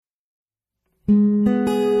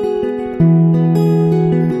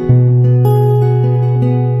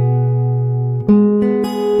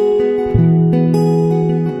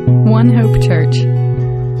One Hope Church.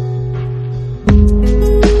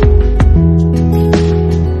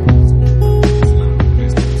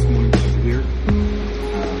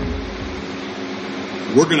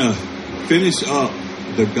 We're going to finish up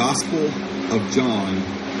the Gospel of John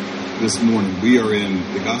this morning. We are in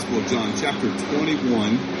the Gospel of John, chapter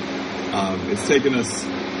 21. It's taken us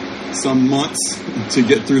some months to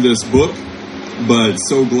get through this book, but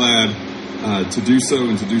so glad to do so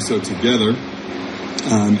and to do so together.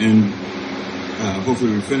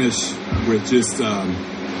 Hopefully we finish with just a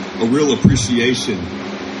real appreciation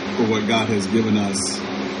for what God has given us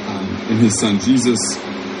in His Son Jesus,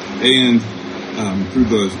 and through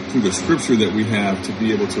the Scripture that we have to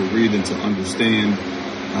be able to read and to understand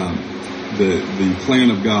the plan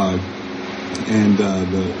of God and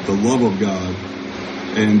the love of God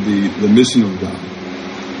and the mission of God.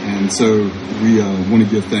 And so we want to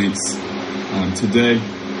give thanks today.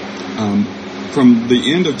 From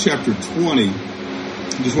the end of chapter 20,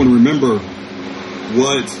 I just want to remember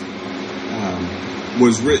what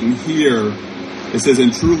was written here. It says,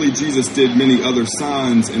 "And truly Jesus did many other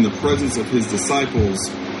signs in the presence of His disciples,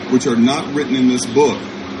 which are not written in this book.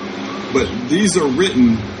 But these are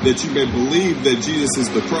written that you may believe that Jesus is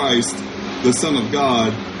the Christ, the Son of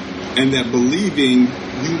God, and that believing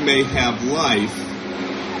you may have life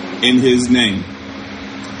in His name."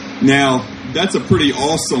 Now, that's a pretty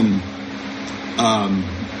awesome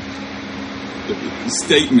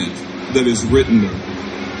statement that is written there.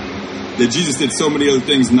 That Jesus did so many other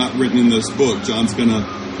things not written in this book. John's going to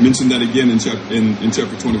mention that again in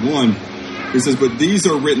chapter 21. He says, "But these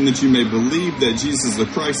are written that you may believe that Jesus is the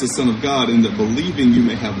Christ, the Son of God, and that believing you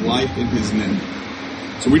may have life in His name."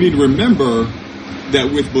 So we need to remember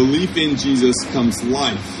that with belief in Jesus comes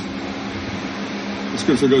life. The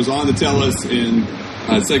Scripture goes on to tell us in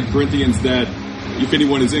 2 Corinthians that if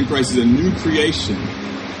anyone is in Christ, is a new creation.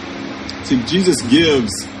 See, Jesus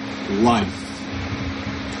gives life,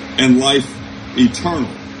 and life eternal,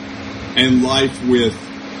 and life with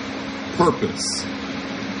purpose.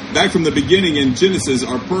 Back from the beginning in Genesis,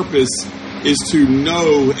 our purpose is to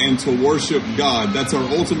know and to worship God. That's our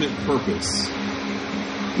ultimate purpose.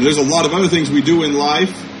 And there's a lot of other things we do in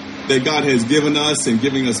life that God has given us and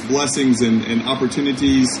giving us blessings and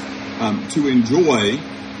opportunities to enjoy.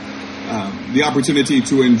 The opportunity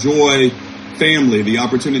to enjoy family, the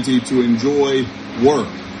opportunity to enjoy work,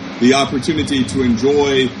 the opportunity to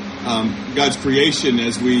enjoy God's creation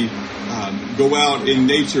as we go out in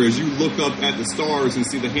nature, as you look up at the stars and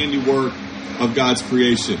see the handiwork of God's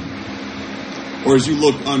creation, or as you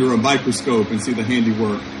look under a microscope and see the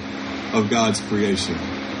handiwork of God's creation,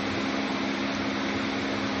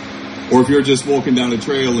 or if you're just walking down a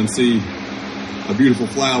trail and see a beautiful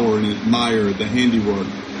flower and admire the handiwork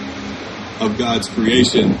of God's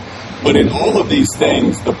creation. But in all of these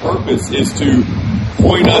things, the purpose is to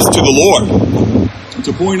point us to the Lord,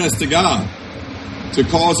 to point us to God, to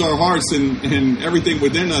cause our hearts and everything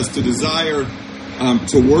within us to desire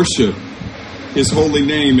to worship His holy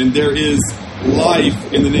name. And there is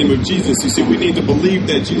life in the name of Jesus. You see, we need to believe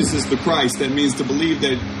that Jesus is the Christ. That means to believe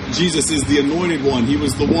that Jesus is the anointed one. He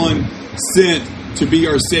was the one sent to be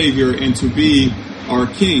our Savior and to be our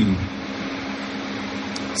King.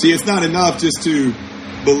 See, it's not enough just to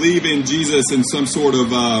believe in Jesus in some sort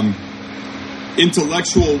of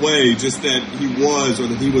intellectual way, just that He was, or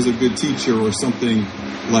that He was a good teacher or something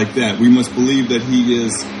like that. We must believe that He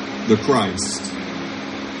is the Christ,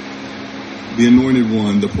 the anointed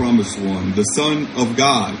one, the promised one, the Son of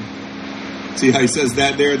God. See how He says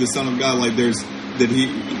that there, the Son of God, like there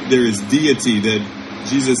is deity, that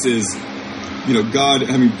Jesus is, God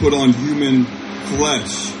having put on human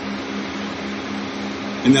flesh,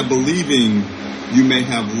 and that believing you may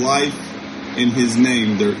have life in His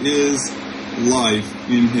name. There is life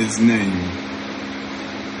in His name.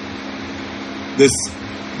 This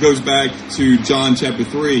goes back to John chapter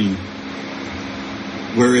 3,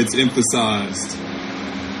 where it's emphasized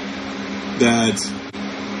that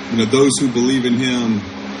those who believe in Him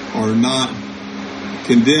are not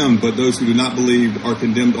condemned, but those who do not believe are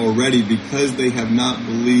condemned already, because they have not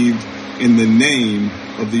believed in the name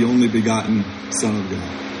of the only begotten Son of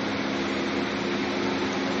God.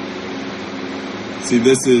 See,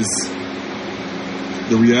 this is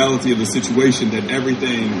the reality of the situation, that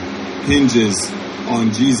everything hinges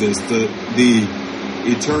on Jesus. The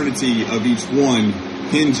eternity of each one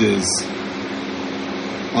hinges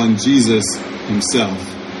on Jesus Himself.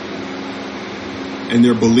 And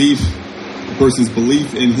their belief, a person's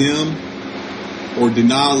belief in Him or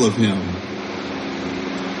denial of Him,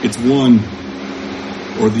 it's one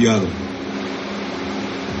or the other.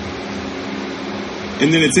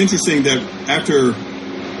 And then it's interesting that after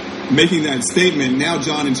making that statement, now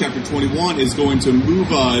John in chapter 21 is going to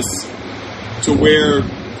move us to where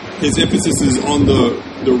his emphasis is on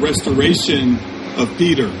the restoration of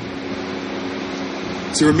Peter.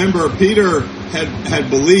 So remember, Peter had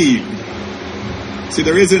believed. See,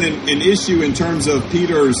 there isn't an issue in terms of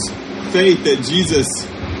Peter's faith that Jesus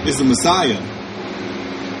is the Messiah.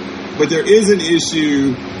 But there is an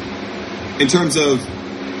issue in terms of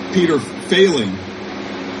Peter failing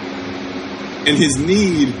and his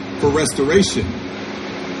need for restoration.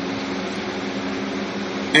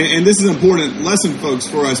 And this is an important lesson, folks,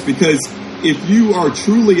 for us, because if you are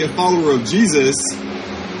truly a follower of Jesus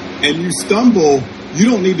and you stumble, you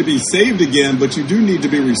don't need to be saved again, but you do need to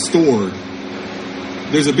be restored.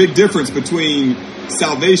 There's a big difference between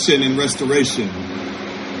salvation and restoration.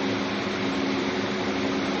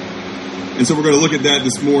 And so we're going to look at that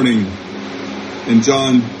this morning in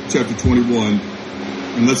John chapter 21.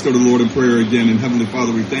 And let's go to the Lord in prayer again. And Heavenly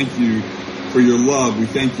Father, we thank you for your love. We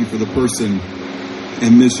thank you for the person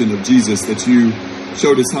and mission of Jesus, that you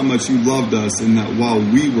showed us how much you loved us and that while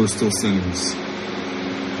we were still sinners,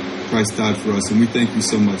 Christ died for us. And we thank you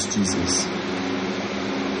so much, Jesus.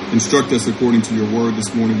 Instruct us according to your word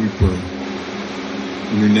this morning, we pray.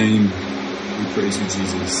 In your name, we praise you,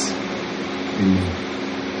 Jesus. Amen.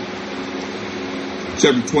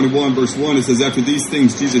 Chapter 21, verse 1, it says, after these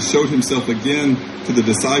things, Jesus showed himself again to the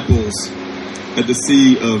disciples at the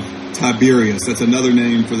Sea of Tiberias. That's another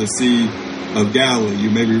name for the Sea of Galilee. You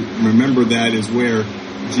may remember that is where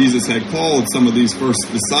Jesus had called some of these first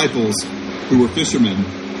disciples who were fishermen.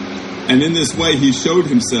 And in this way, he showed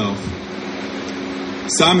himself.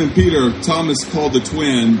 Simon Peter, Thomas called the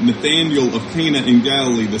twin, Nathanael of Cana in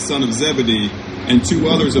Galilee, the son of Zebedee, and two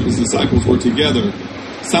others of his disciples were together.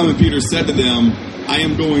 Simon Peter said to them, I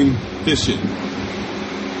am going fishing.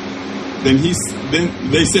 Then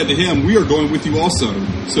they said to him, we are going with you also.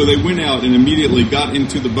 So they went out and immediately got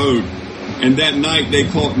into the boat, and that night they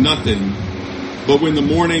caught nothing. But when the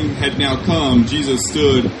morning had now come, Jesus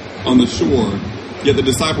stood on the shore. Yet the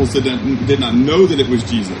disciples did not know that it was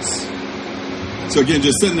Jesus. So again,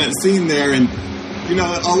 just setting that scene there, and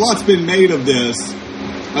a lot's been made of this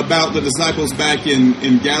about the disciples back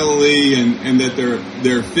in Galilee, and that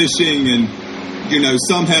they're fishing, and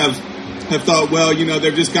some have thought, well,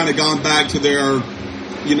 they've just kind of gone back to their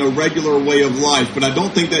regular way of life. But I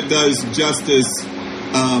don't think that does justice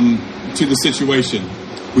to the situation.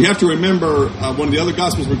 We have to remember one of the other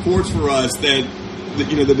Gospels records for us that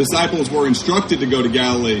the disciples were instructed to go to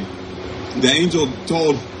Galilee. The angel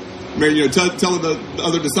told Mary, tell the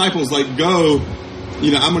other disciples, like, go,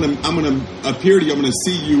 I'm gonna appear to you, I'm gonna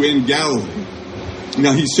see you in Galilee.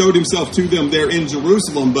 Now he showed himself to them there in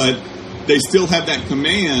Jerusalem, but they still have that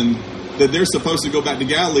command that they're supposed to go back to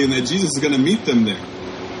Galilee and that Jesus is going to meet them there.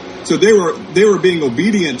 So they were being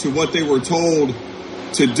obedient to what they were told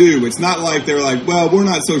to do. It's not like they're like, well, we're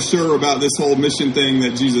not so sure about this whole mission thing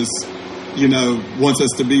that Jesus, wants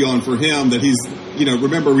us to be on for him, that he's,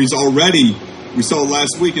 remember, he's already, we saw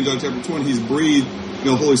last week in John chapter 20, he's breathed,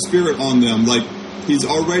 Holy Spirit on them. Like, he's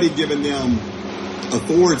already given them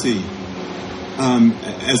authority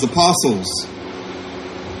as apostles.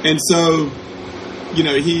 And so,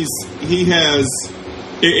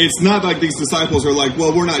 it's not like these disciples are like,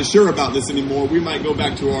 well, we're not sure about this anymore. We might go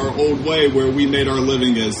back to our old way where we made our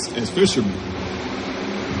living as fishermen.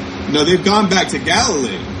 No, they've gone back to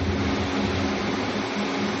Galilee.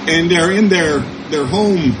 And they're in their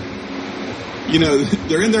home,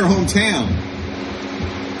 they're in their hometown.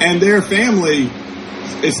 And their family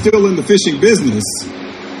is still in the fishing business.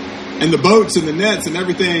 And the boats and the nets and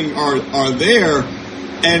everything are there.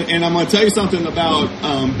 And I'm going to tell you something about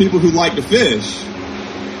people who like to fish.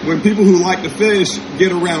 When people who like to fish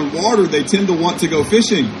get around water, they tend to want to go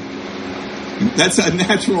fishing. That's a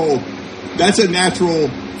natural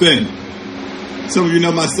thing. Some of you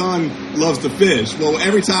know my son loves to fish. Well,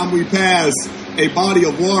 every time we pass a body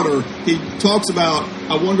of water, he talks about,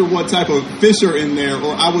 I wonder what type of fish are in there,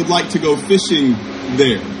 or I would like to go fishing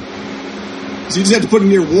there. So you just have to put him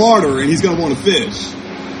near water and he's going to want to fish.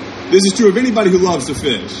 This is true of anybody who loves to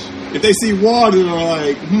fish. If they see water, they're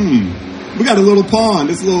like, we got a little pond,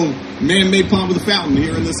 this little man-made pond with a fountain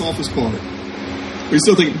here in this office park. We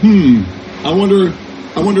still think, I wonder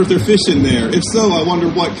if they're fishing there. If so, I wonder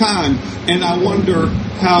what kind, and I wonder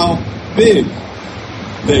how big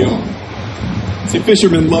they are. See,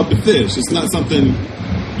 fishermen love to fish. It's not something,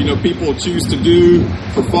 people choose to do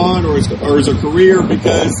for fun or as a career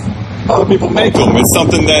because other people make them. It's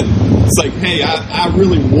something that it's like, hey, I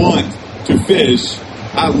really want to fish.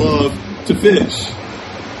 I love to fish.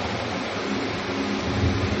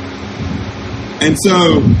 And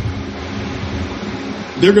so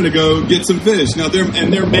they're going to go get some fish. Now, there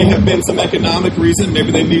may have been some economic reason.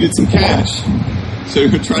 Maybe they needed some cash. So you're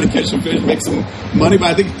going to try to catch some fish, make some money.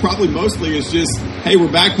 But I think probably mostly it's just, hey,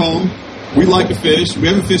 we're back home. We like to fish. We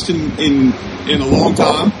haven't fished in a long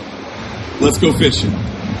time. Let's go fishing.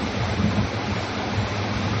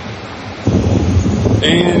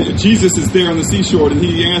 And Jesus is there on the seashore, and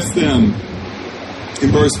he asked them in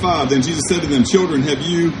verse 5, then Jesus said to them, children, have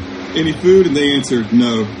you any food? And they answered,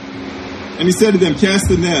 no. And he said to them, cast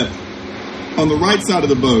the net on the right side of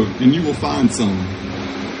the boat, and you will find some.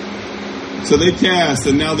 So they cast,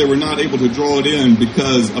 and now they were not able to draw it in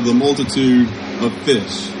because of the multitude of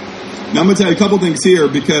fish. Now I'm going to tell you a couple things here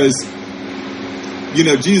because,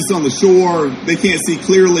 Jesus on the shore, they can't see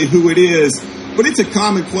clearly who it is, but it's a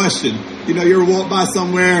common question. You ever walk by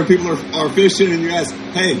somewhere and people are fishing and you ask,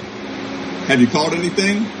 hey, have you caught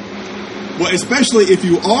anything? Well, especially if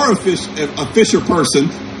you are a fisher person,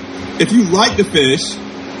 if you like to fish,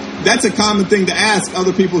 that's a common thing to ask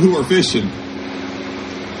other people who are fishing.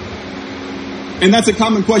 And that's a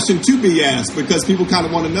common question to be asked because people kind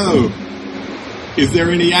of want to know, is there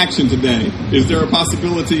any action today? Is there a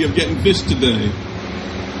possibility of getting fish today?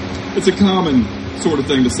 It's a common sort of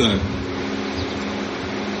thing to say.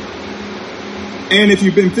 And if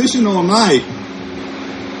you've been fishing all night,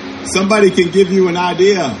 somebody can give you an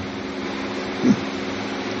idea.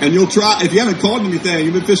 And you'll try, if you haven't caught anything,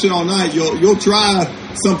 you've been fishing all night, you'll try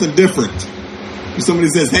something different. If somebody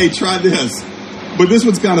says, hey, try this. But this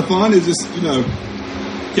one's kind of fun. It's just,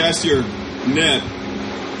 cast your net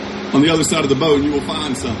on the other side of the boat and you will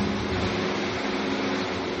find something.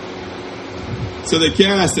 So they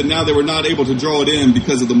cast, and now they were not able to draw it in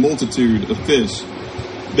because of the multitude of fish.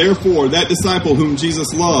 Therefore, that disciple whom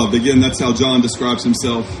Jesus loved, again, that's how John describes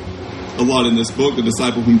himself a lot in this book, the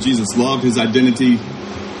disciple whom Jesus loved, his identity,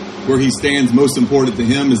 where he stands most important to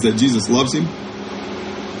him is that Jesus loves him.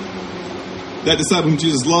 That disciple whom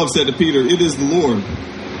Jesus loved said to Peter, it is the Lord.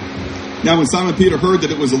 Now when Simon Peter heard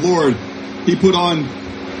that it was the Lord, he put on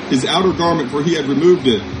his outer garment, for he had removed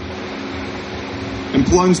it, and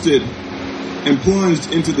plunged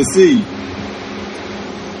into the sea.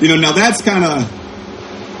 Now that's kind of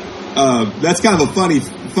a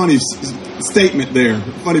funny statement there,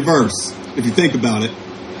 funny verse, if you think about it.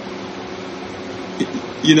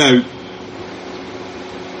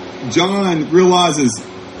 John realizes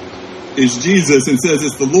it's Jesus and says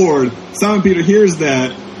it's the Lord. Simon Peter hears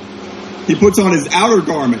that. He puts on his outer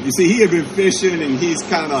garment. You see, he had been fishing and he's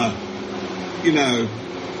kind of,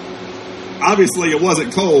 obviously it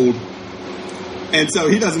wasn't cold. And so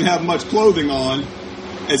he doesn't have much clothing on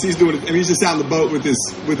as he's doing it. He's just out in the boat with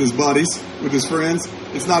his buddies, with his friends.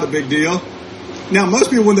 It's not a big deal. Now, most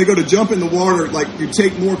people, when they go to jump in the water, you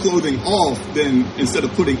take more clothing off than instead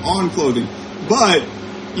of putting on clothing. But,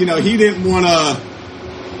 he didn't want to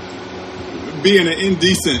be in an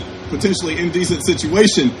potentially indecent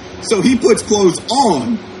situation. So he puts clothes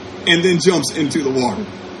on and then jumps into the water.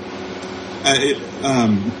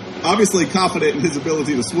 Obviously confident in his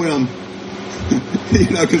ability to swim,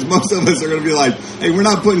 because most of us are going to be like, hey, we're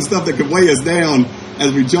not putting stuff that could weigh us down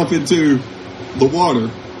as we jump into the water.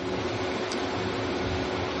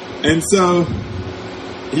 And so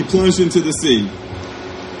he plunged into the sea.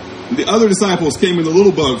 The other disciples came in the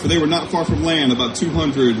little boat, for they were not far from land, about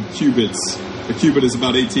 200 cubits. A cubit is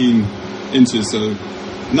about 18 inches, so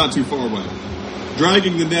not too far away,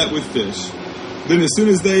 dragging the net with fish. Then as soon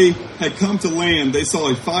as they had come to land, they saw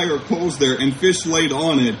a fire of coals there, and fish laid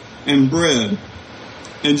on it, and bread.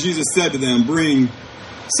 And Jesus said to them, bring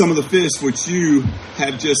some of the fish which you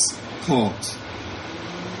have just caught.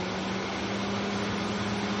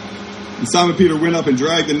 And Simon Peter went up and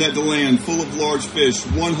dragged the net to land, full of large fish,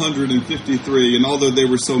 153. And although there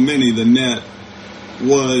were so many, the net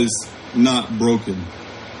was not broken.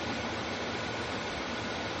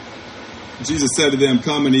 Jesus said to them,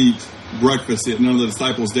 come and eat breakfast. Yet none of the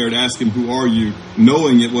disciples dared ask him, who are you?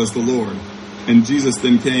 Knowing it was the Lord. And Jesus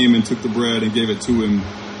then came and took the bread and gave it to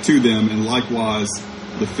them, and likewise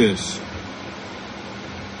the fish.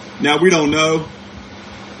 Now we don't know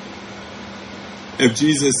if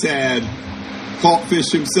Jesus had caught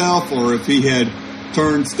fish himself, or if he had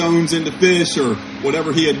turned stones into fish, or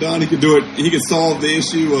whatever he had done. He could do it. He could solve the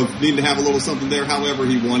issue of needing to have a little something there however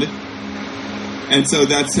he wanted. And so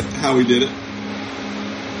that's how he did it.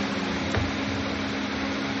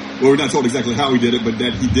 Well, we're not told exactly how he did it, but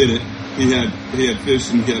that he did it. He had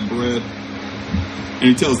fish and he had bread. And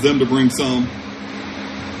he tells them to bring some.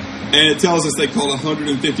 And it tells us they caught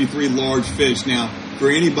 153 large fish. Now,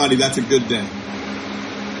 for anybody, that's a good day.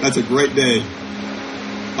 That's a great day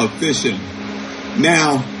of fishing.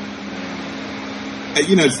 Now,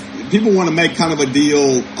 people want to make kind of a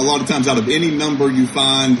deal a lot of times out of any number you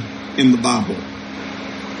find in the Bible.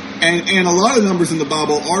 And a lot of numbers in the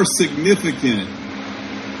Bible are significant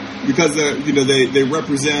because they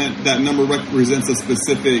represent, that number represents a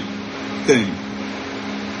specific thing.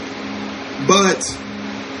 But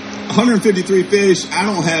 153 fish, I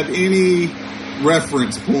don't have any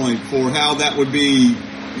reference point for how that would be,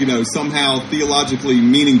 somehow theologically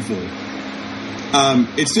meaningful.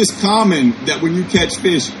 It's just common that when you catch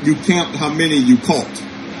fish, you count how many you caught.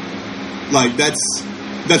 Like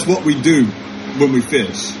that's what we do when we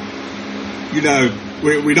fish.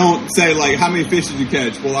 We don't say like, how many fish did you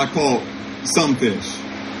catch? Well, I caught some fish.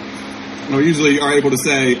 We usually are able to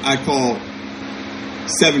say, I caught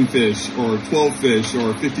 7 fish or 12 fish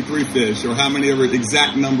or 53 fish or how many ever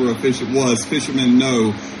exact number of fish it was. Fishermen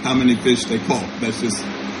know how many fish they caught. That's just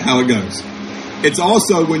how it goes. It's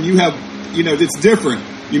also when you have, it's different.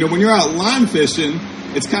 When you're out line fishing,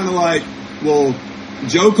 it's kind of like, well,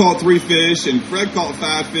 Joe caught 3 fish and Fred caught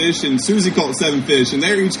 5 fish and Susie caught 7 fish, and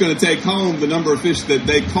they're each going to take home the number of fish that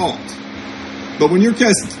they caught. But when you're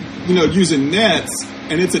using nets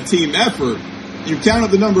and it's a team effort, you count up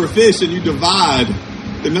the number of fish and you divide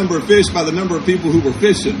the number of fish by the number of people who were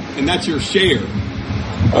fishing, and that's your share.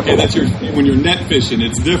 Okay, that's when you're net fishing,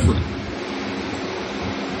 it's different.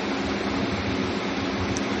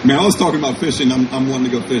 Man, I was talking about fishing. I'm wanting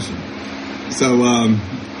to go fishing. So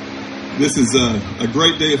this is a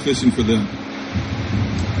great day of fishing for them.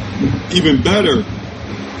 Even better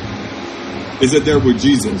is that they're with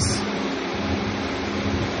Jesus.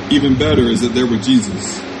 Even better is that they're with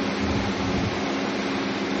Jesus.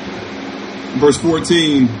 Verse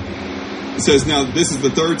 14, it says, now this is the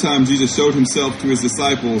third time Jesus showed himself to his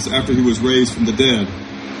disciples after he was raised from the dead.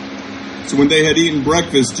 So when they had eaten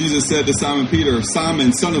breakfast, Jesus said to Simon Peter,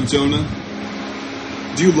 Simon, son of Jonah,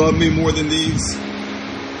 do you love me more than these?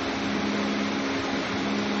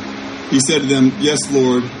 He said to them, yes,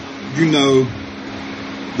 Lord, you know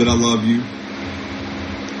that I love you.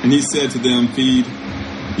 And he said to him, feed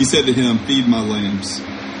my lambs.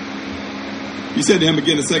 He said to him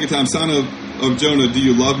again the second time, son of Jonah, do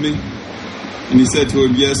you love me? And he said to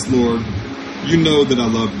him, yes, Lord, you know that I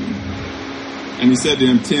love you. And he said to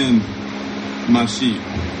him, tend my sheep.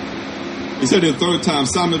 He said to him the third time,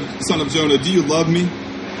 son of Jonah, do you love me?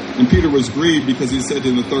 And Peter was grieved because he said to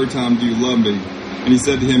him the third time, do you love me? And he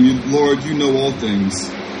said to him, Lord, you know all things.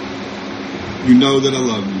 You know that I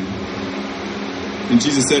love you. And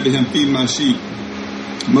Jesus said to him, feed my sheep.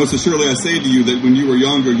 Most assuredly I say to you that when you were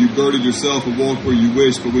younger, you girded yourself and walked where you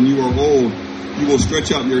wished. But when you are old, you will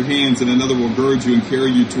stretch out your hands and another will gird you and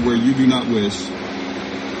carry you to where you do not wish.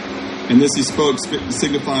 And this he spoke,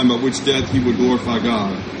 signifying by which death he would glorify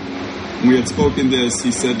God. When we had spoken this,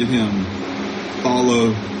 he said to him,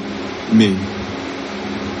 follow me.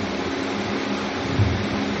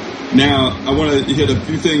 Now, I want to hit a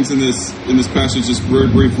few things in this passage just very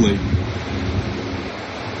briefly.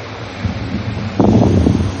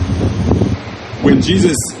 When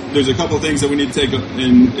Jesus, there's a couple of things that we need to take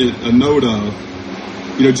a note of.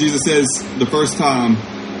 Jesus says the first time,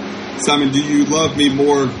 Simon, do you love me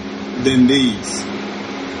more than these?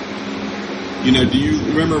 Do you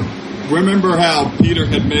remember how Peter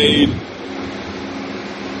had made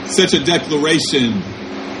such a declaration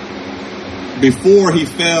before he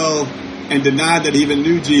fell and denied that he even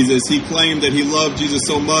knew Jesus? He claimed that he loved Jesus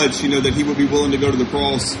so much, that he would be willing to go to the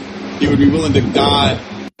cross. He would be willing to die.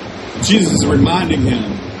 Jesus is reminding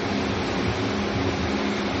him,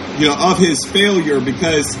 of his failure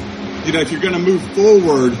because, if you're going to move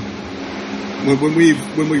forward, when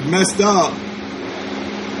we've messed up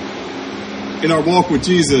in our walk with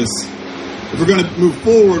Jesus, if we're going to move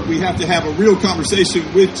forward, we have to have a real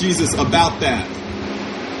conversation with Jesus about that.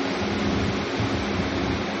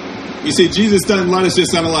 You see, Jesus doesn't let us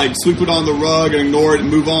just kind of like sweep it on the rug and ignore it and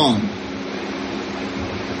move on.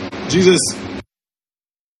 Jesus,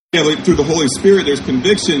 through the Holy Spirit, there's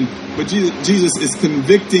conviction, but Jesus is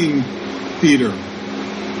convicting Peter,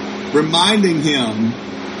 reminding him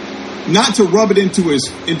not to rub it into his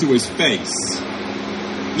face,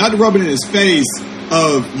 not to rub it in his face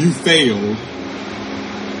of you failed,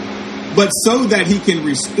 but so that he can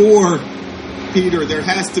restore Peter, there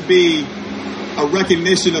has to be a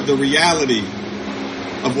recognition of the reality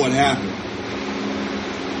of what happened.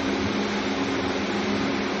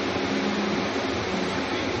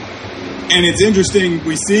 And it's interesting,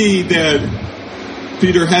 we see that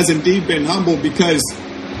Peter has indeed been humble because,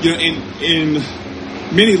 in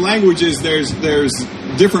many languages there's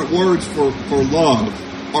different words for love.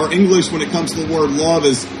 Our English, when it comes to the word love,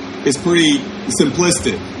 is pretty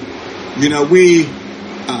simplistic.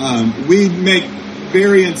 We make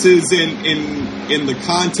variances in the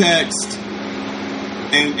context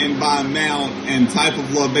and by amount and type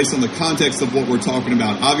of love based on the context of what we're talking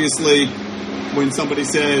about. Obviously, when somebody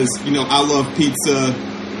says, I love pizza,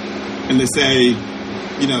 and they say,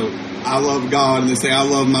 I love God, and they say, I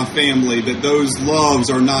love my family, that those loves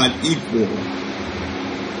are not equal.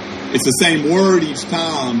 It's the same word each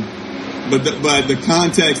time, but the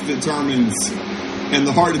context determines, and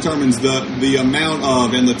the heart determines the amount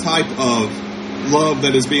of and the type of love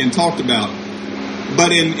that is being talked about.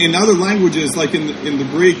 But in other languages, like in the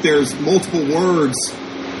Greek, there's multiple words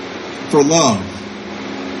for love.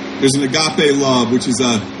 There's an agape love, which is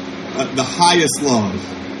the highest love.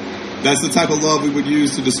 That's the type of love we would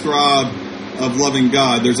use to describe of loving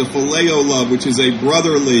God. There's a phileo love, which is a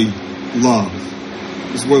brotherly love.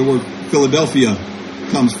 This is where the word Philadelphia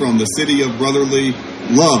comes from, the city of brotherly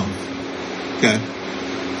love. Okay.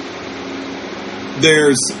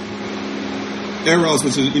 There's eros,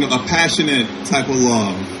 which is, a passionate type of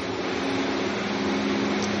love.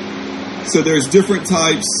 So there's different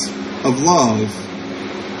types of love,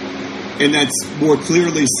 and that's more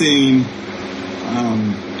clearly seen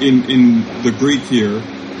in the Greek here.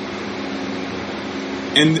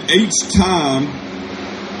 And each time,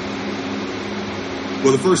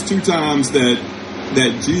 well, the first two times that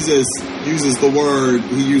Jesus uses the word,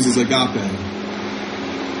 he uses agape.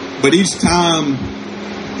 But each time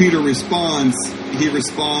Peter responds, he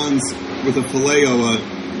responds with a phileo.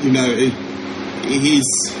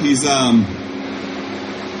 He's a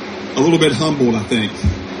little bit humbled, I think.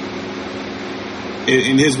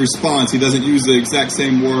 In his response, he doesn't use the exact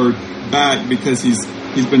same word back because he's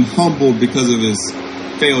been humbled because of his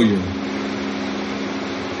failure.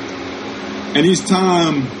 And each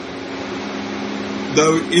time,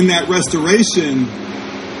 though, in that restoration,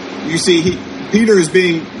 you see, Peter is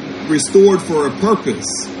being restored for a purpose.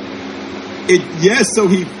 So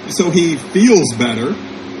he feels better,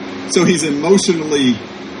 so he's emotionally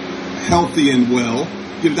healthy and well.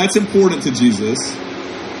 That's important to Jesus.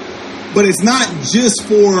 But it's not just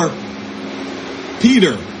for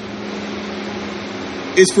Peter.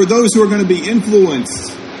 It's for those who are going to be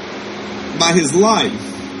influenced by his life.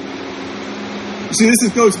 See, this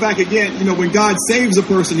goes back again. When God saves a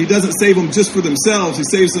person, he doesn't save them just for themselves. He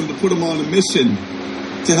saves them to put them on a mission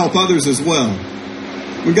to help others as well.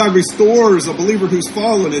 When God restores a believer who's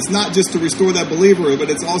fallen, it's not just to restore that believer, but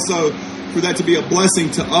it's also for that to be a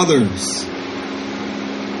blessing to others.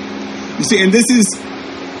 You see, and this is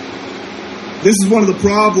one of the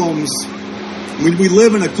problems when we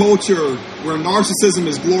live in a culture where narcissism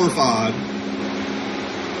is glorified,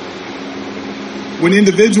 when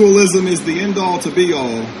individualism is the end-all to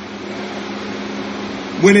be-all,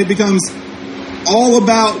 when it becomes all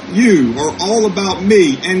about you or all about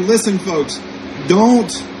me. And listen, folks,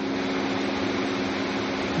 don't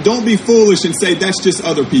be foolish and say that's just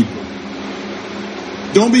other people.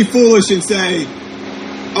 Don't be foolish and say,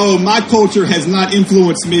 oh, my culture has not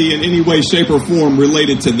influenced me in any way, shape, or form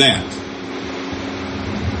related to that.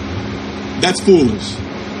 That's foolish.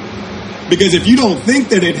 Because if you don't think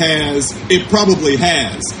that it has, it probably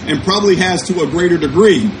has. And probably has to a greater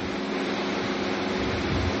degree.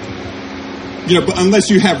 But unless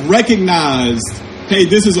you have recognized, hey,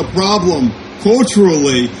 this is a problem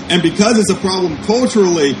culturally, and because it's a problem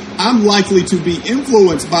culturally, I'm likely to be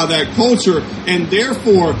influenced by that culture, and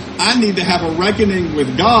therefore I need to have a reckoning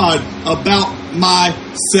with God about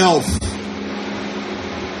myself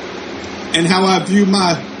and how I view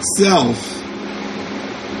myself.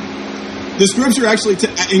 The scripture actually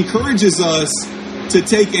encourages us to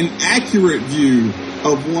take an accurate view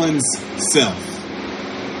of one's self.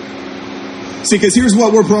 See, because here's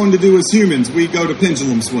what we're prone to do as humans. We go to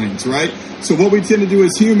pendulum swings, right? So what we tend to do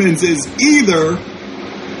as humans is either,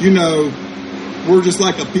 we're just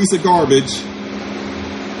like a piece of garbage.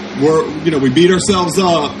 We beat ourselves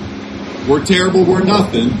up. We're terrible. We're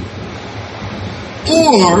nothing.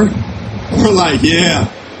 Or we're like, yeah,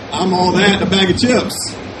 I'm all that in a bag of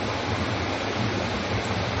chips.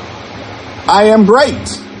 I am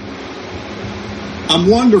great. I'm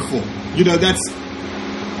wonderful.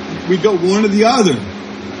 We go one or the other.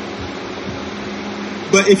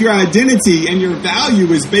 But if your identity and your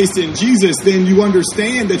value is based in Jesus, then you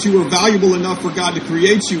understand that you are valuable enough for God to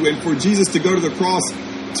create you and for Jesus to go to the cross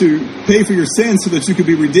to pay for your sins so that you could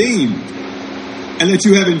be redeemed. And that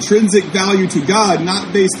you have intrinsic value to God,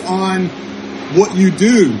 not based on what you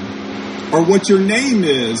do or what your name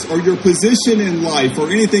is or your position in life or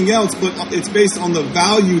anything else, but it's based on the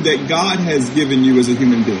value that God has given you as a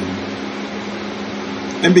human being.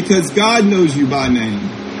 And because God knows you by name,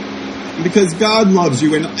 Because God loves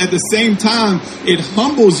you. And at the same time, it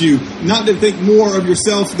humbles you not to think more of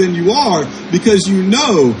yourself than you are, because you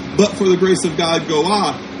know, but for the grace of God go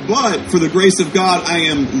I. But for the grace of God, I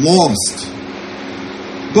am lost.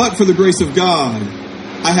 But for the grace of God,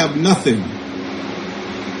 I have nothing.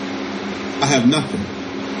 I have nothing.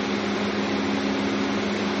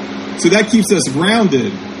 So that keeps us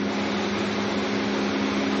grounded.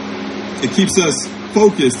 It keeps us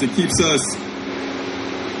focused. It keeps us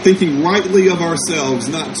thinking rightly of ourselves,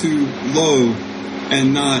 not too low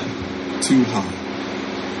and not too high.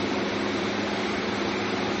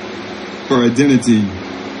 Our identity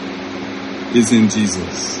is in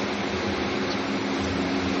Jesus.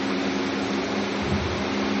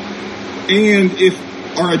 And if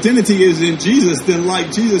our identity is in Jesus, then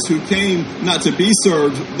like Jesus, who came not to be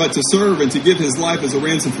served, but to serve and to give his life as a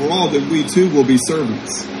ransom for all, then we too will be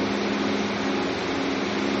servants.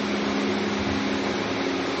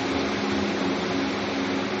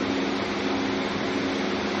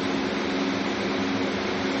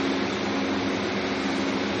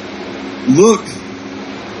 Look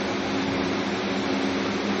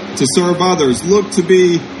to serve others. Look to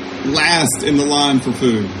be last in the line for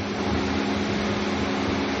food.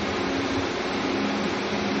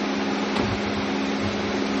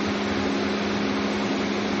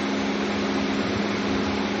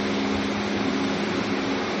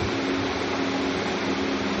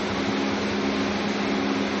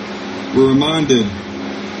 We're reminded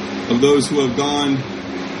of those who have gone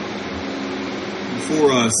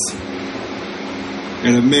before us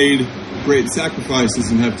and have made great sacrifices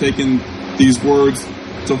and have taken these words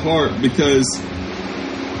to heart, because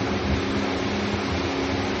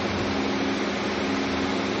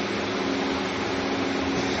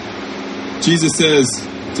Jesus says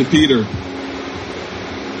to Peter,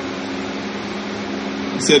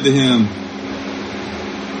 he said to him,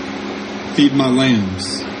 feed my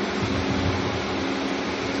lambs.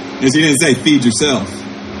 As he didn't say feed yourself.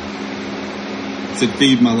 He said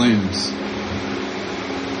feed my lambs.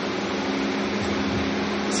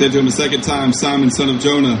 Said to him a second time, Simon, son of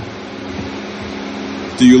Jonah,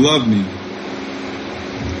 do you love me?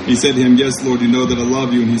 He said to him, yes, Lord, you know that I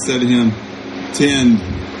love you. And he said to him, tend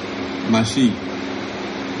my sheep.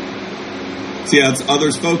 See how it's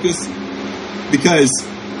others focused? Because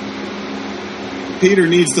Peter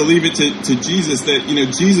needs to leave it to Jesus that,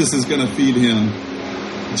 Jesus is going to feed him.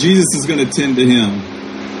 Jesus is going to tend to him.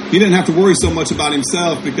 He didn't have to worry so much about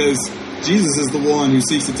himself, because Jesus is the one who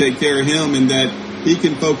seeks to take care of him, and that he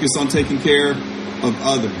can focus on taking care of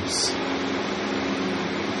others.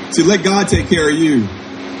 See, let God take care of you.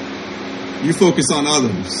 You focus on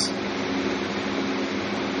others.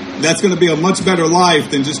 That's going to be a much better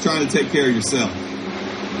life than just trying to take care of yourself.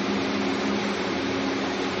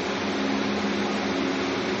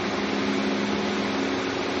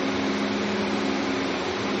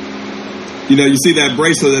 You see that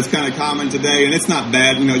bracelet that's kind of common today, and it's not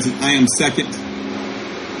bad. It's I am second.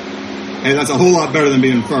 And that's a whole lot better than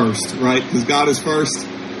being first, right? Because God is first.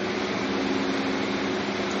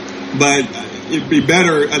 But it'd be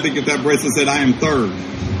better, I think, if that bracelet said, I am third.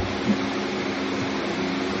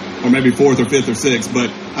 Or maybe fourth or fifth or sixth,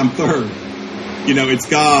 but I'm third. It's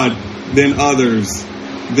God, then others,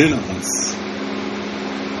 then us.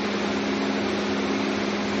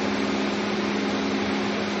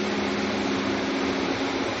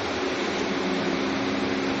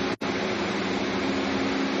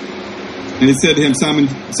 And he said to him, Simon,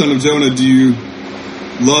 son of Jonah, do you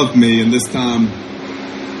love me? And this time,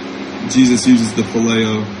 Jesus uses the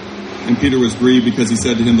phileo. And Peter was grieved because he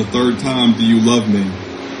said to him the third time, do you love me?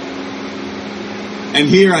 And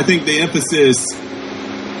here, I think the emphasis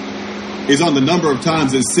is on the number of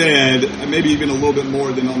times it's said, maybe even a little bit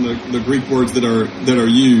more than on the Greek words that are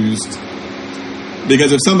used.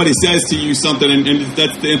 Because if somebody says to you something, and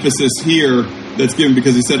that's the emphasis here that's given,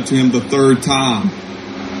 because he said it to him the third time.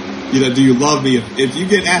 Do you love me? If you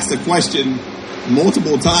get asked a question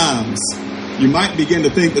multiple times, you might begin to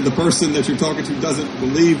think that the person that you're talking to doesn't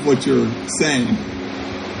believe what you're saying.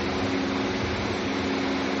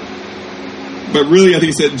 But really, I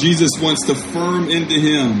think he said Jesus wants to firm into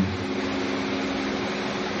him.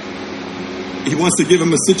 He wants to give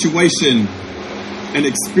him a situation, an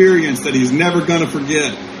experience that he's never going to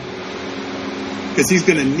forget. Because he's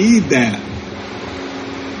going to need that.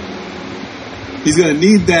 He's going to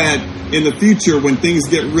need that in the future when things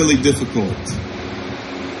get really difficult.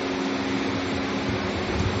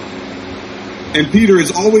 And Peter is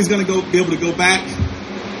always going to be able to go back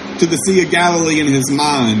to the Sea of Galilee in his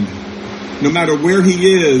mind, no matter where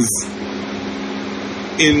he is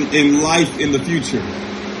in life in the future.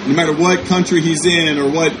 No matter what country he's in or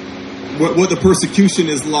what what the persecution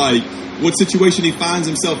is like, what situation he finds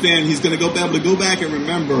himself in, he's going to be able to go back and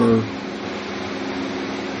remember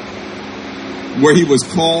where he was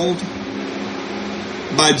called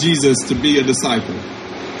by Jesus to be a disciple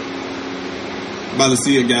by the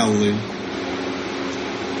Sea of Galilee.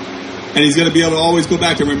 And he's going to be able to always go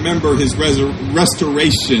back and remember his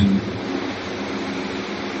restoration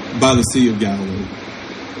by the Sea of Galilee.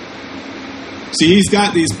 See, he's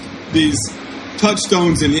got these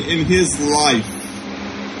touchstones in his life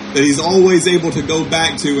that he's always able to go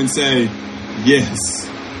back to and say, yes,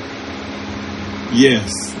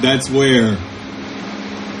 that's where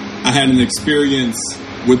I had an experience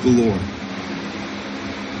with the Lord.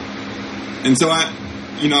 And so I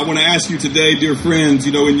want to ask you today, dear friends,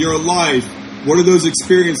 in your life, what are those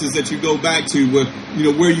experiences that you go back to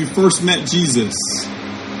where you first met Jesus?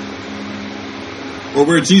 Or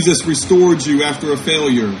where Jesus restored you after a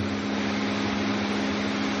failure?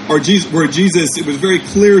 Or where Jesus, it was very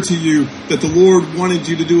clear to you that the Lord wanted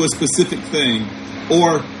you to do a specific thing.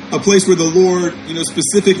 Or a place where the Lord,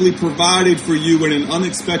 specifically provided for you in an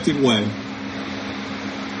unexpected way.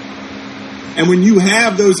 And when you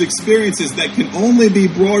have those experiences that can only be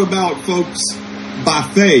brought about, folks, by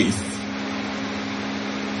faith.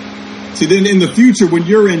 See, then in the future, when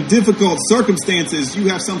you're in difficult circumstances, you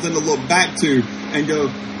have something to look back to and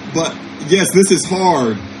go, but yes, this is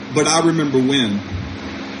hard, but I remember when.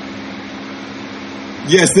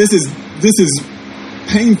 Yes, this is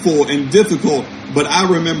painful and difficult, but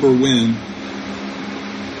I remember when.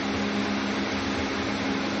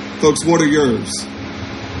 Folks, what are yours?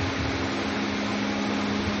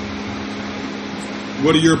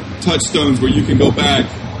 What are your touchstones where you can go back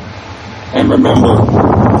and remember?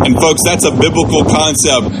 And folks, that's a biblical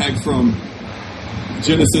concept back from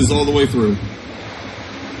Genesis all the way through.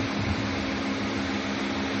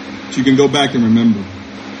 That you can go back and remember.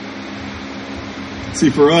 See,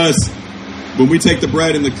 for us, when we take the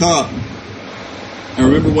bread and the cup and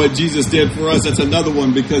remember what Jesus did for us, that's another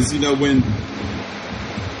one, because, when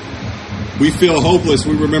we feel hopeless,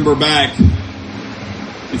 we remember back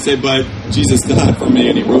and say, but Jesus died for me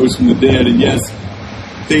and he rose from the dead. And yes,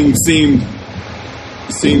 things seemed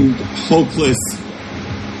hopeless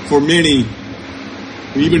for many,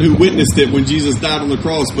 even who witnessed it when Jesus died on the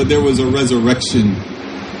cross, but there was a resurrection.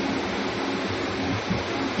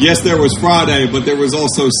 Yes, there was Friday, but there was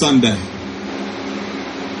also Sunday.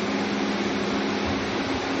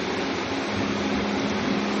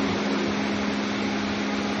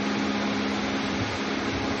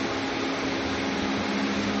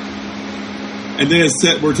 And then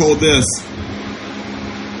we're told this.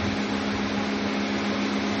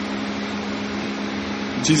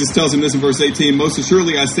 Jesus tells him this in verse 18. Most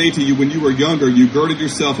assuredly I say to you, when you were younger, you girded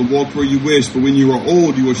yourself and walked where you wish. But when you are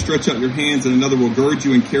old, you will stretch out your hands and another will gird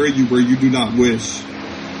you and carry you where you do not wish.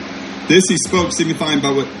 This he spoke, signifying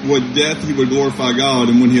by what death he would glorify God.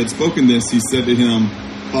 And when he had spoken this, he said to him,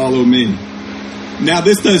 follow me. Now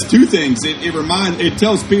this does two things. It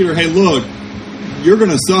tells Peter, hey, look, you're going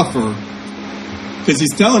to suffer. Because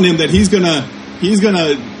he's telling him that he's gonna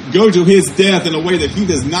go to his death in a way that he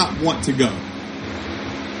does not want to go.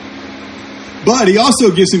 But he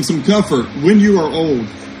also gives him some comfort when you are old.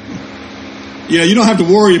 Yeah, you don't have to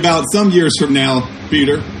worry about some years from now,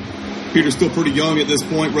 Peter. Peter's still pretty young at this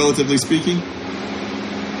point, relatively speaking.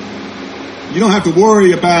 You don't have to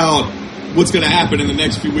worry about what's going to happen in the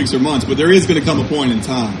next few weeks or months, but there is going to come a point in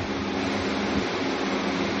time.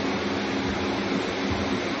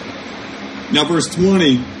 Now, verse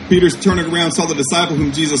 20, Peter's turning around, saw the disciple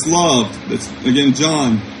whom Jesus loved. That's, again,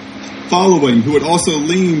 John, following, who had also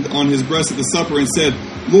leaned on his breast at the supper and said,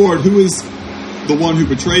 Lord, who is the one who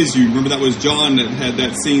betrays you? Remember, that was John that had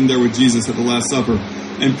that scene there with Jesus at the Last Supper.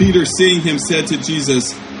 And Peter, seeing him, said to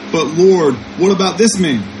Jesus, but Lord, what about this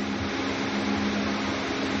man?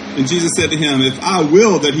 And Jesus said to him, if I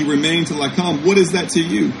will that he remain till I come, what is that to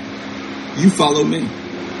you? You follow me.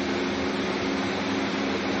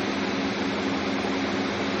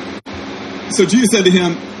 So Jesus said to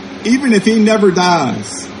him, even if he never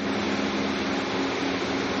dies,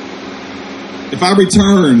 if I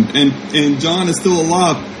return and John is still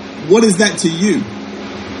alive, what is that to you?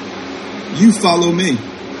 You follow me.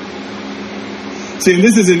 See, and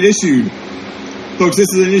this is an issue, folks, this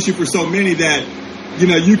is an issue for so many that,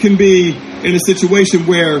 you can be in a situation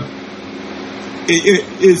where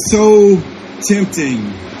it is so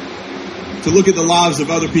tempting to look at the lives of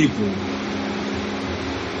other people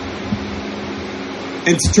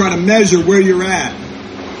and to try to measure where you're at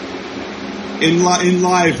in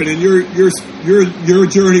life and in your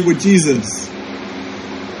journey with Jesus.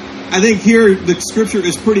 I think here the scripture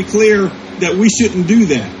is pretty clear that we shouldn't do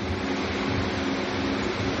that.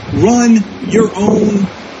 Run your own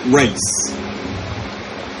race.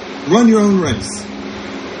 Run your own race.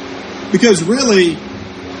 Because really,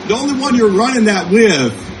 the only one you're running that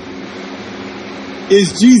with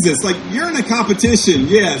is Jesus. Like, you're in a competition,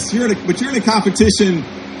 yes, but you're in a competition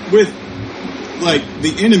with, like,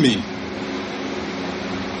 the enemy,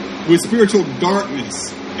 with spiritual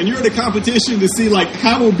darkness. And you're in a competition to see, like,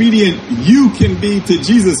 how obedient you can be to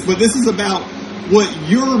Jesus. But this is about what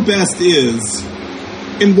your best is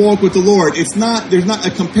in walk with the Lord. There's not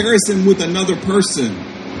a comparison with another person.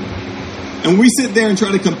 And we sit there and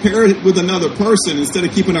try to compare it with another person instead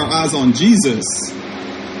of keeping our eyes on Jesus,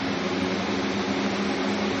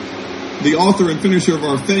 the author and finisher of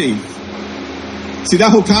our faith. See, that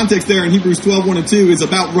whole context there in Hebrews 12, 1 and 2 is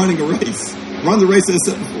about running a race. Run the race that is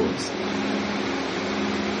set before us.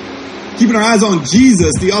 Keeping our eyes on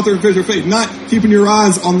Jesus, the author and finisher of faith, not keeping your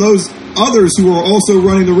eyes on those others who are also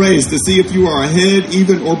running the race to see if you are ahead,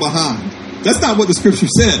 even, or behind. That's not what the scripture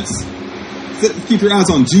says. Keep your eyes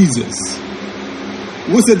on Jesus.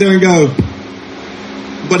 We'll sit there and go,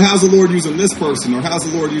 but how's the Lord using this person, or how's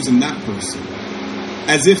the Lord using that person?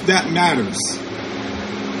 As if that matters.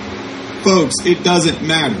 Folks, it doesn't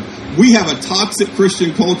matter. We have a toxic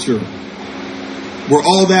Christian culture where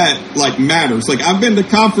all that, like, matters. Like, I've been to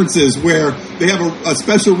conferences where they have a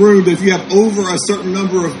special room that if you have over a certain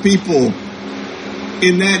number of people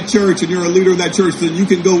in that church and you're a leader of that church, then you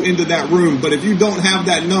can go into that room. But if you don't have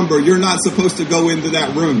that number, you're not supposed to go into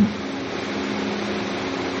that room.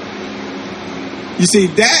 You see,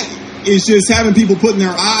 that is just having people putting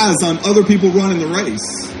their eyes on other people running the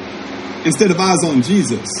race instead of eyes on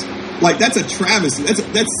Jesus. Like, that's a travesty.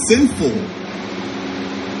 That's sinful.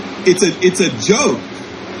 It's a joke.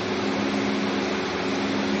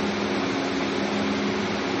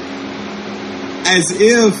 As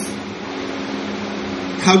if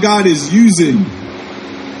how God is using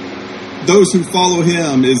those who follow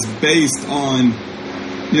him is based on,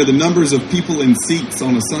 the numbers of people in seats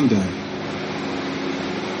on a Sunday.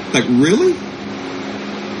 Like, really?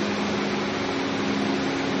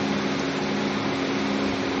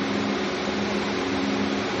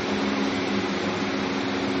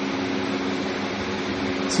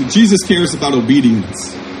 See, Jesus cares about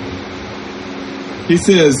obedience. He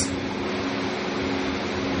says,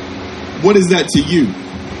 what is that to you?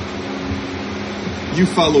 You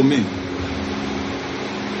follow me.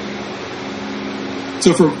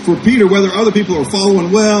 So for Peter, whether other people are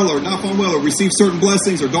following well or not following well, or receive certain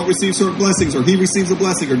blessings or don't receive certain blessings, or he receives a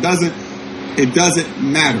blessing or doesn't, it doesn't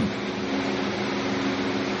matter.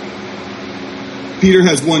 Peter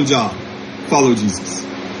has one job: follow Jesus.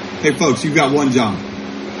 Hey folks, you've got one job: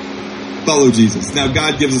 follow Jesus. Now,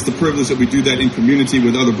 God gives us the privilege that we do that in community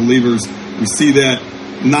with other believers. We see that,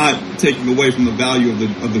 not taking away from the value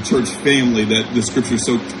of the church family that the scripture is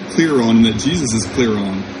so clear on, and that Jesus is clear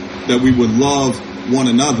on, that we would love one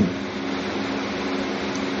another.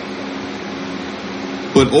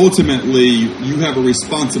 But ultimately, you have a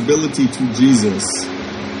responsibility to Jesus,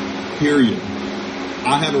 period.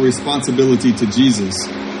 I have a responsibility to Jesus,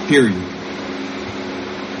 period.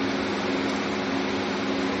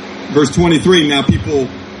 Verse 23, now people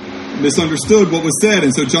misunderstood what was said,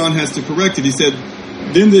 and so John has to correct it. He said,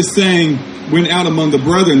 then this saying went out among the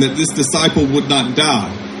brethren that this disciple would not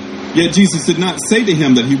die. Yet Jesus did not say to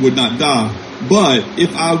him that he would not die. But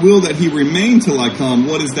if I will that he remain till I come,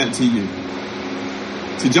 what is that to you?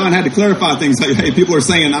 So John had to clarify things like, hey, people are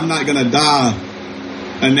saying I'm not going to die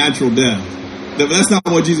a natural death. That's not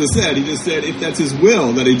what Jesus said. He just said, if that's his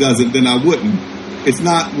will that he doesn't, then I wouldn't. It's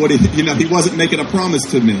not what he wasn't making a promise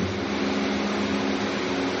to me.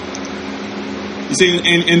 You see,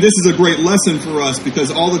 and this is a great lesson for us,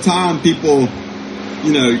 because all the time people,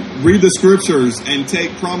 read the scriptures and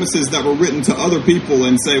take promises that were written to other people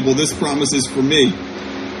and say, well, this promise is for me.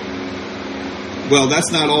 Well,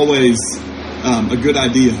 that's not always a good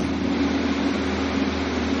idea.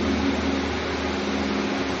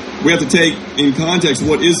 We have to take in context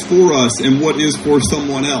what is for us and what is for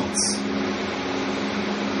someone else.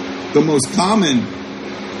 The most common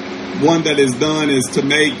one that is done is to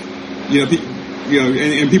make,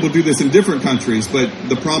 and people do this in different countries, but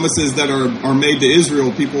the promises that are made to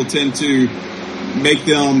Israel, people tend to make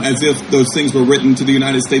them as if those things were written to the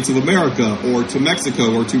United States of America, or to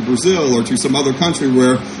Mexico, or to Brazil, or to some other country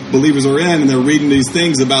where believers are in, and they're reading these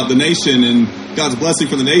things about the nation and God's blessing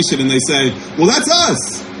for the nation, and they say, well, that's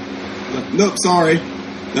us. Nope, sorry.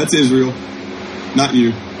 That's Israel, not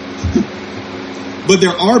you. But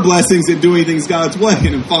there are blessings in doing things God's way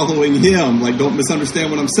and in following him. Like, don't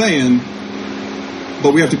misunderstand what I'm saying.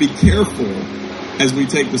 But we have to be careful as we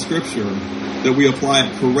take the scripture that we apply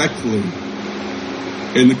it correctly.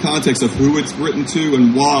 in the context of who it's written to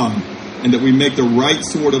and why, and that we make the right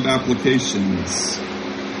sort of applications.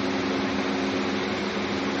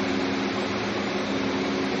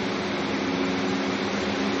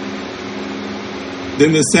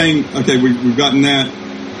 Then the saying, okay, we've gotten that.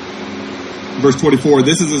 Verse 24,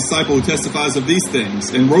 this is a disciple who testifies of these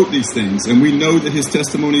things and wrote these things, and we know that his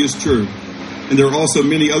testimony is true. And there are also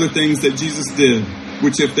many other things that Jesus did,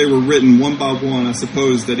 which if they were written one by one, I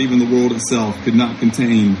suppose that even the world itself could not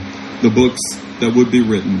contain the books that would be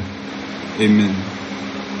written. Amen.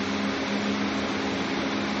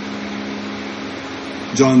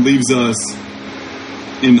 John leaves us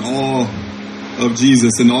in awe of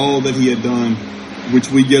Jesus and all that he had done, which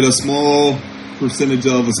we get a small percentage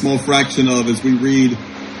of, a small fraction of as we read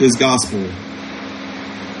his gospel.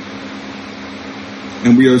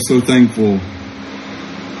 And we are so thankful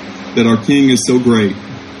that our King is so great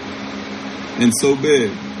and so big.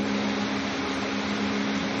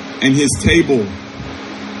 And his table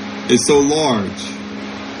is so large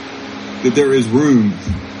that there is room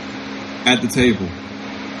at the table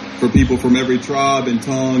for people from every tribe and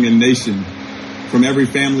tongue and nation, from every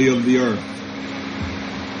family of the earth.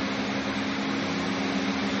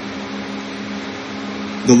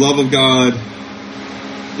 The love of God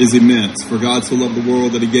is immense. For God so loved the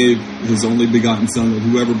world that he gave his only begotten Son, that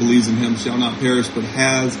whoever believes in him shall not perish, but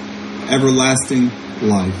has everlasting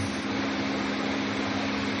life.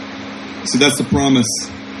 So that's the promise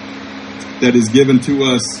that is given to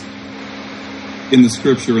us in the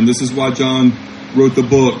scripture. And this is why John wrote the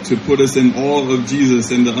book, to put us in awe of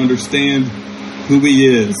Jesus and to understand who he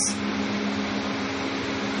is.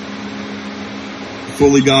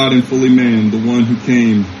 Fully God and fully man, the one who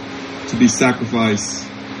came to be sacrificed,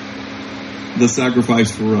 the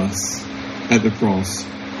sacrifice for us at the cross.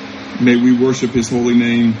 May we worship his holy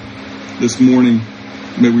name this morning.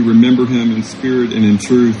 May we remember him in spirit and in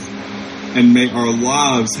truth. And may our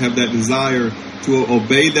lives have that desire to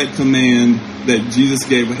obey that command that Jesus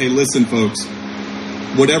gave. Hey, listen, folks,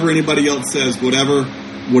 whatever anybody else says, whatever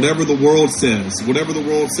the world says, whatever the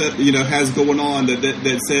world has going on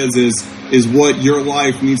that says is what your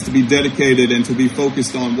life needs to be dedicated and to be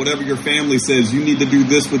focused on. Whatever your family says, you need to do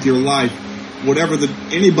this with your life. Whatever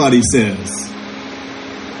anybody says,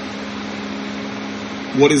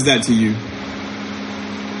 what is that to you?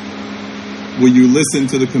 Will you listen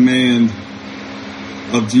to the command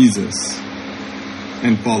of Jesus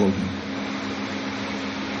and follow him?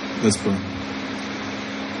 Let's pray.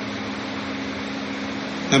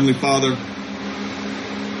 Heavenly Father,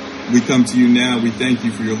 we come to you now. We thank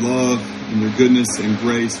you for your love and your goodness and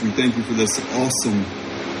grace. We thank you for this awesome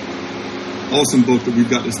book that we've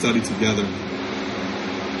got to study together.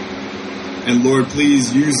 And Lord,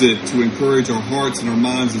 please use it to encourage our hearts and our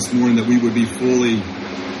minds this morning, that we would be fully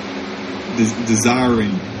desiring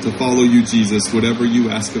to follow you, Jesus, whatever you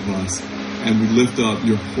ask of us. And we lift up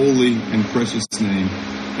your holy and precious name.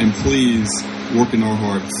 And please work in our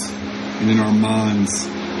hearts and in our minds,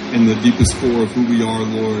 in the deepest core of who we are,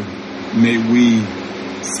 Lord. May we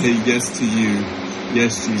say yes to you.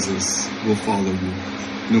 Yes, Jesus, we'll follow you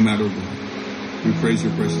no matter what. We praise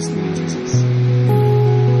your precious name, Jesus.